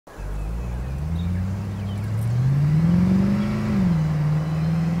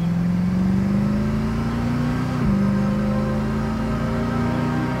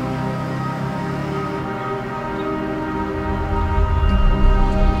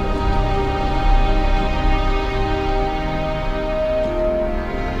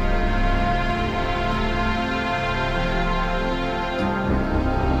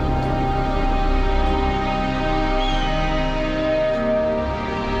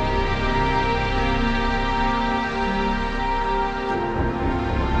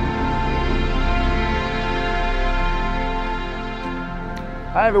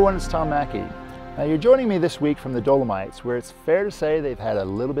Hi everyone, it's Tom Mackie. Now you're joining me this week from the Dolomites, where it's fair to say they've had a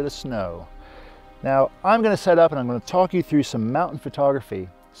little bit of snow. Now I'm going to set up and I'm going to talk you through some mountain photography.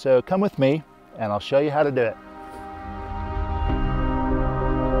 So come with me and I'll show you how to do it.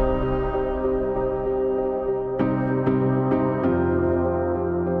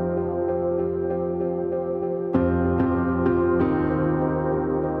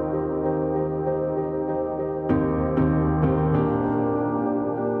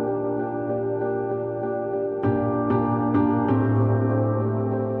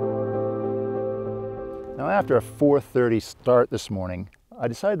 Now after a 4:30 start this morning, I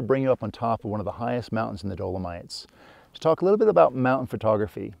decided to bring you up on top of one of the highest mountains in the Dolomites to talk a little bit about mountain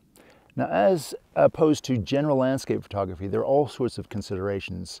photography. Now, as opposed to general landscape photography, there are all sorts of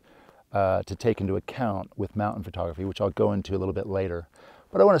considerations to take into account with mountain photography, which I'll go into a little bit later.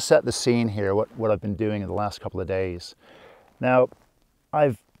 But I want to set the scene here, what I've been doing in the last couple of days. Now,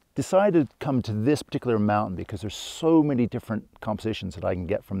 I've decided to come to this particular mountain because there's so many different compositions that I can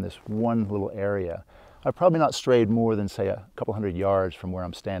get from this one little area. I've probably not strayed more than, say, a couple hundred yards from where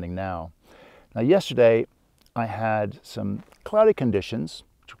I'm standing now. Now, yesterday I had some cloudy conditions,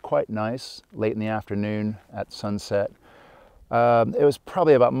 which were quite nice, late in the afternoon at sunset. It was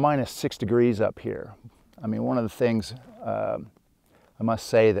probably about -6 degrees up here. I mean, one of the things I must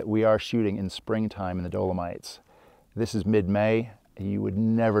say that we are shooting in springtime in the Dolomites. This is mid-May, you would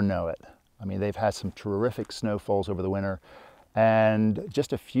never know it. I mean, they've had some terrific snowfalls over the winter, and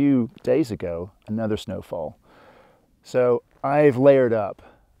just a few days ago, another snowfall. So I've layered up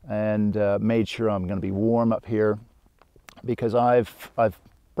and made sure I'm going to be warm up here, because I've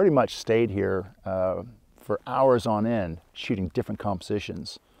pretty much stayed here for hours on end shooting different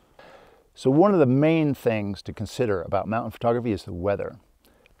compositions. So one of the main things to consider about mountain photography is the weather.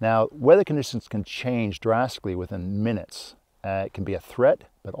 Now, weather conditions can change drastically within minutes. It can be a threat,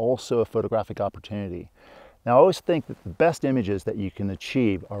 but also a photographic opportunity. Now, I always think that the best images that you can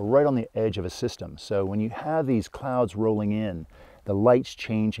achieve are right on the edge of a system. So when you have these clouds rolling in, the light's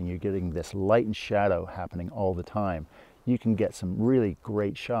changing, you're getting this light and shadow happening all the time, you can get some really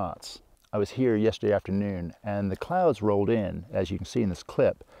great shots. I was here yesterday afternoon and the clouds rolled in, as you can see in this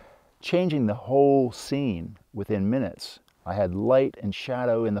clip, changing the whole scene within minutes. I had light and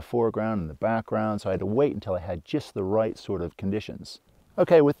shadow in the foreground and the background, so I had to wait until I had just the right sort of conditions.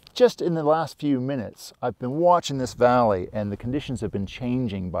 Okay, with just in the last few minutes, I've been watching this valley and the conditions have been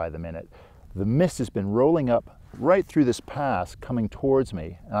changing by the minute. The mist has been rolling up right through this pass coming towards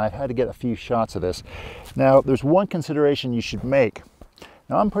me, and I've had to get a few shots of this. Now, there's one consideration you should make.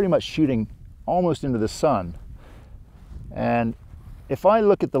 Now, I'm pretty much shooting almost into the sun, and if I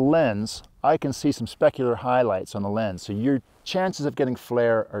look at the lens, I can see some specular highlights on the lens, so your chances of getting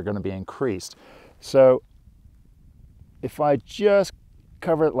flare are going to be increased. So if I just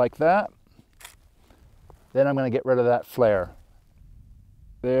cover it like that, then I'm going to get rid of that flare.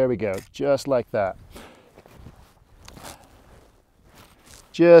 There we go, just like that.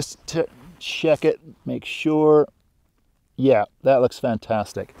 Just to check it, make sure. Yeah, that looks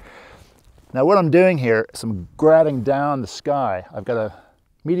fantastic. Now what I'm doing here is I'm gradding down the sky. I've got a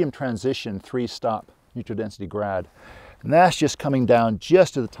medium transition 3-stop neutral density grad, and that's just coming down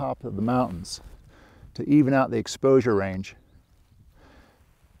just to the top of the mountains to even out the exposure range.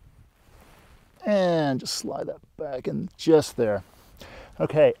 And just slide that back in just there.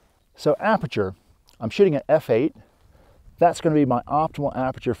 Okay, so aperture, I'm shooting at f8. That's going to be my optimal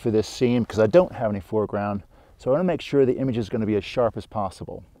aperture for this scene because I don't have any foreground. So I want to make sure the image is going to be as sharp as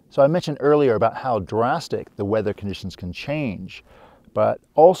possible. So I mentioned earlier about how drastic the weather conditions can change, but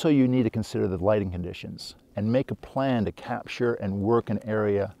also you need to consider the lighting conditions and make a plan to capture and work an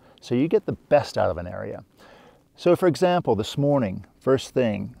area so you get the best out of an area. So for example, this morning, first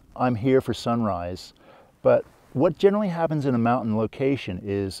thing, I'm here for sunrise, but what generally happens in a mountain location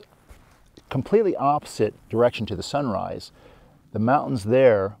is completely opposite direction to the sunrise. The mountains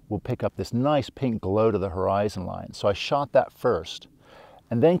there will pick up this nice pink glow to the horizon line. So I shot that first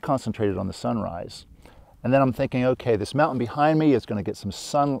and then concentrated on the sunrise. And then I'm thinking, okay, this mountain behind me is going to get some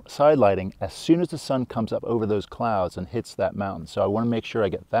side lighting as soon as the sun comes up over those clouds and hits that mountain. So I want to make sure I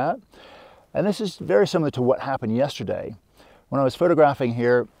get that. And this is very similar to what happened yesterday. When I was photographing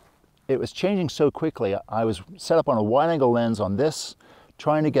here, it was changing so quickly. I was set up on a wide angle lens on this,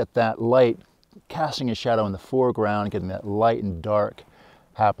 trying to get that light casting a shadow in the foreground, getting that light and dark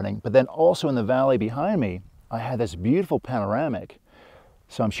happening. But then also in the valley behind me, I had this beautiful panoramic.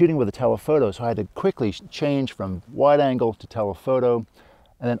 So I'm shooting with a telephoto, so I had to quickly change from wide angle to telephoto,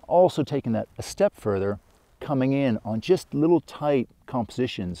 and then also taking that a step further, coming in on just little tight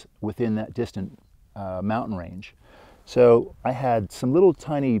compositions within that distant mountain range. So I had some little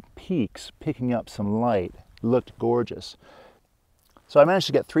tiny peaks picking up some light. It looked gorgeous. So I managed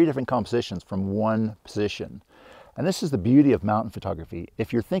to get 3 different compositions from one position. And this is the beauty of mountain photography.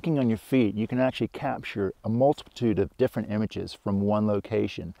 If you're thinking on your feet, you can actually capture a multitude of different images from one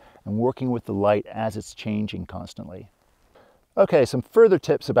location and working with the light as it's changing constantly. Okay, some further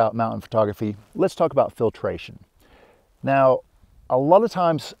tips about mountain photography. Let's talk about filtration. Now, a lot of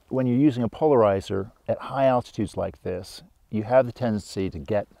times when you're using a polarizer at high altitudes like this, you have the tendency to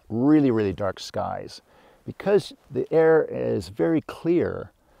get really, really dark skies. Because the air is very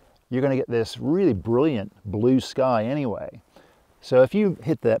clear, you're going to get this really brilliant blue sky anyway. So if you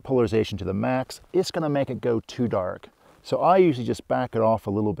hit that polarization to the max, it's going to make it go too dark. So I usually just back it off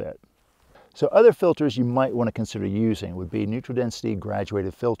a little bit. So other filters you might want to consider using would be neutral density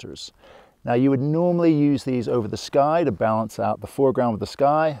graduated filters. Now you would normally use these over the sky to balance out the foreground with the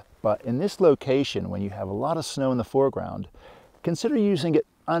sky, but in this location, when you have a lot of snow in the foreground, consider using it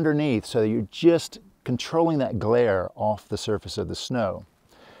underneath so that you're just controlling that glare off the surface of the snow.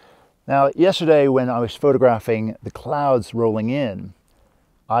 Now, yesterday when I was photographing the clouds rolling in,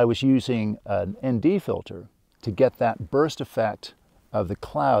 I was using an ND filter to get that burst effect of the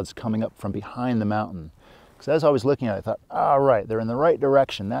clouds coming up from behind the mountain. Because as I was looking at it, I thought, all right, they're in the right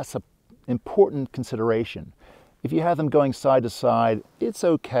direction. That's an important consideration. If you have them going side to side, it's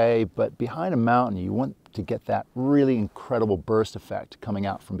okay, but behind a mountain, you want to get that really incredible burst effect coming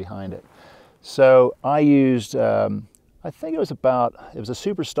out from behind it. So I used, I think it was a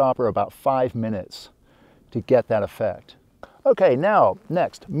super stopper about 5 minutes to get that effect. Okay, now,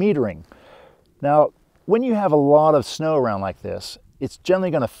 next, metering. Now, when you have a lot of snow around like this, it's generally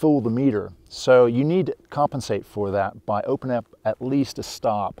going to fool the meter. So you need to compensate for that by opening up at least a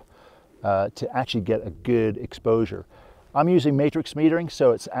stop to actually get a good exposure. I'm using matrix metering, so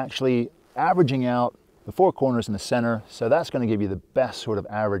it's actually averaging out the 4 corners in the center, so that's going to give you the best sort of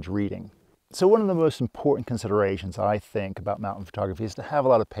average reading. So one of the most important considerations I think about mountain photography is to have a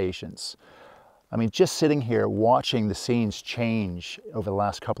lot of patience. I mean, just sitting here watching the scenes change over the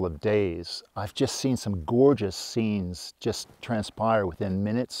last couple of days, I've just seen some gorgeous scenes just transpire within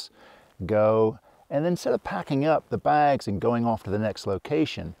minutes, go, and then instead of packing up the bags and going off to the next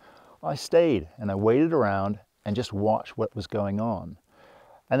location, I stayed and I waited around and just watched what was going on.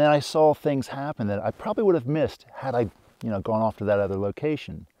 And then I saw things happen that I probably would have missed had I, gone off to that other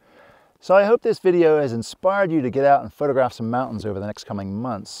location. So I hope this video has inspired you to get out and photograph some mountains over the next coming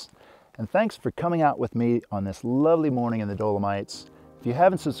months. And thanks for coming out with me on this lovely morning in the Dolomites. If you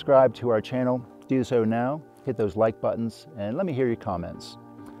haven't subscribed to our channel, do so now. Hit those like buttons and let me hear your comments.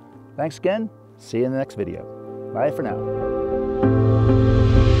 Thanks again. See you in the next video. Bye for now.